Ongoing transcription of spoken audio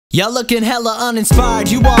Y'all looking hella uninspired,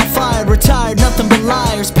 you all fired, retired, nothing but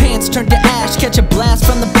liars. Pants turned to ash, catch a blast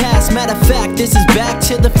from the past. Matter of fact, this is back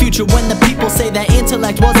to the future, when the people say that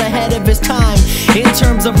IntILLect was ahead of his time in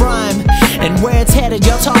terms of rhyme and where it's headed.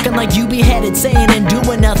 Y'all talking like you beheaded, saying and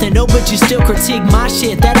doing nothing. Oh, but you still critique my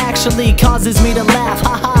shit, that actually causes me to laugh.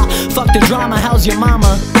 Haha, fuck the drama, how's your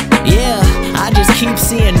mama? Yeah, I just keep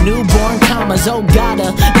seeing newborn commas. Oh god,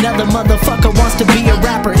 another motherfucker wants to be a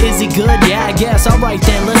rapper. Is he good? Yeah, I guess. Alright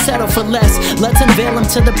then, let's settle for less. Let's unveil him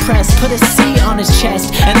to the press, put a C on his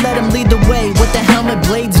chest, and let him lead the way with the helmet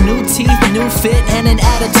blades, new teeth, new fit, and an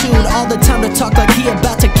attitude. All the time to talk like he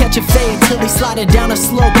about to catch a fade, till he slided down a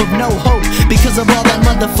slope of no hope, because of all that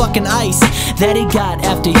motherfucking ice that he got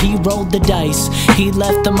after he rolled the dice. He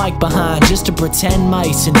left the mic behind just to pretend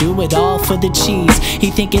mice and do it all for the cheese.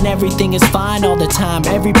 He thinking everything is fine all the time,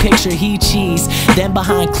 every picture he cheese. Then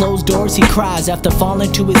behind closed doors he cries after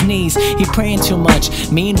falling to his knees. He praying too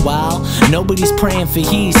much, meanwhile nobody's praying for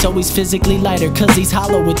he. So he's physically lighter cause he's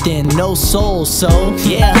hollow within, no soul. So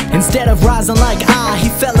yeah, instead of rising like he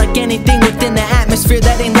felt like anything within the atmosphere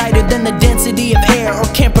that ain't lighter than the density of air or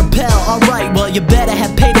can't propel. Alright, well you better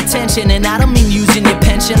have paid attention, and I don't mean using your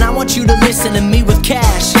pension. I want you to listen to me with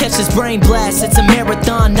cash. Catch this brain blast, it's a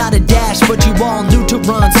marathon, not a dash, but you all knew to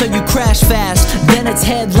run, so you crash fast. Then it's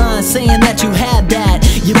headlines saying that you had that.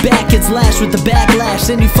 Your back gets lashed with the backlash,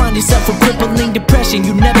 then you find yourself with crippling depression.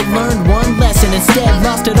 You never learned one lesson, instead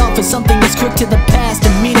lost it all for something that's quick to the past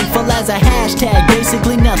and meaningful as a hashtag,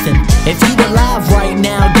 basically nothing. If you alive right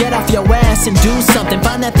now, get off your ass and do something.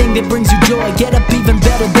 Find that thing that brings you joy, get up even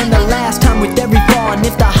better than the last time with every fall. And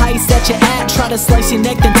if the heights that you're at try to slice your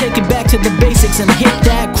neck, then take it back to the basics and hit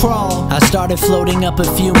that crawl. I started floating up a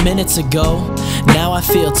few minutes ago, now I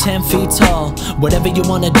feel 10 feet tall. Whatever you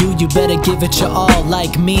wanna do, you better give it your all.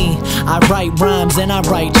 Like me, I write rhymes and I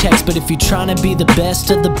write checks, but if you're trying to be the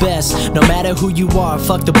best of the best, no matter who you are,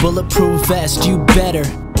 fuck the bulletproof vest, you better.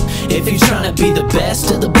 If you're trying to be the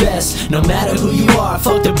best of the best, no matter who you are,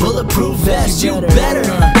 fuck the bulletproof vest, you better.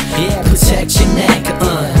 Yeah, protect your neck,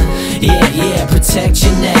 yeah, protect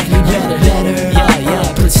your neck, you better.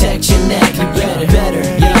 Yeah, protect your neck, you better.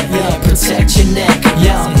 Yeah, protect your neck,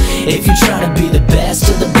 yeah. If you're trying to be the best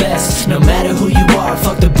of the best, no matter who you are,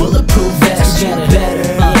 fuck the bulletproof vest, you better.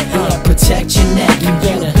 Yeah, protect your neck, you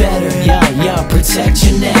better. Yeah, protect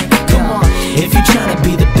your neck, come on. If you're trying to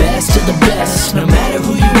be the best of the best, no matter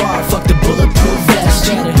who you are, fuck the bulletproof vest,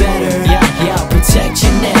 you better. Yeah, protect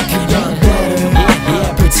your neck, you better.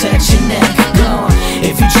 Yeah, protect your neck, come on.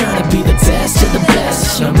 If you're trying to be the best of the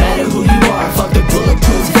best, no matter who you are, fuck the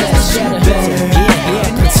bulletproof vest, you better. Yeah,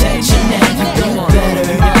 protect your neck, you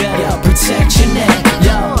better. Yeah, protect your neck,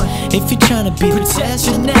 if you're trying to be the best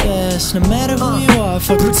of the best, no matter who you are,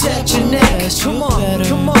 fuck protect your neck, come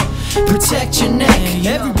on, protect your neck,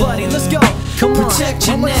 everybody, let's go. Come on, protect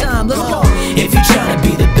your neck, let's go. If you're trying to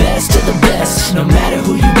be the best of the best, no matter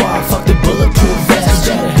who you are, fuck the bulletproof vest,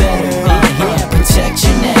 you better. Yeah, protect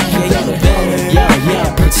your neck, you better.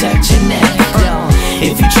 Yeah, protect your neck.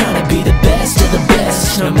 If you're trying to be the best of the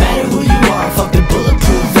best, no matter who you are, fuck the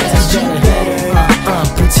bulletproof vest, you better.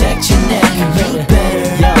 Protect your neck, you better.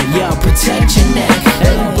 Yeah, protect your neck,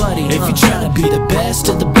 everybody. If you're trying to be the best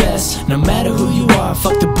of the best, no matter who you are,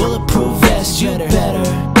 fuck the bulletproof vest, you better.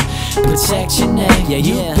 Protect your neck, yeah,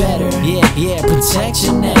 you better. Yeah, protect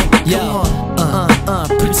your neck, yo.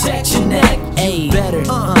 Protect your neck, ayy, better.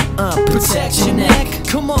 Protect your neck,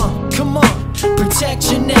 come on,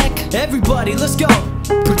 protect your neck, everybody, let's go.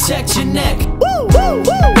 Protect your neck. Woo, woo,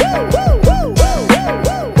 woo, woo, woo.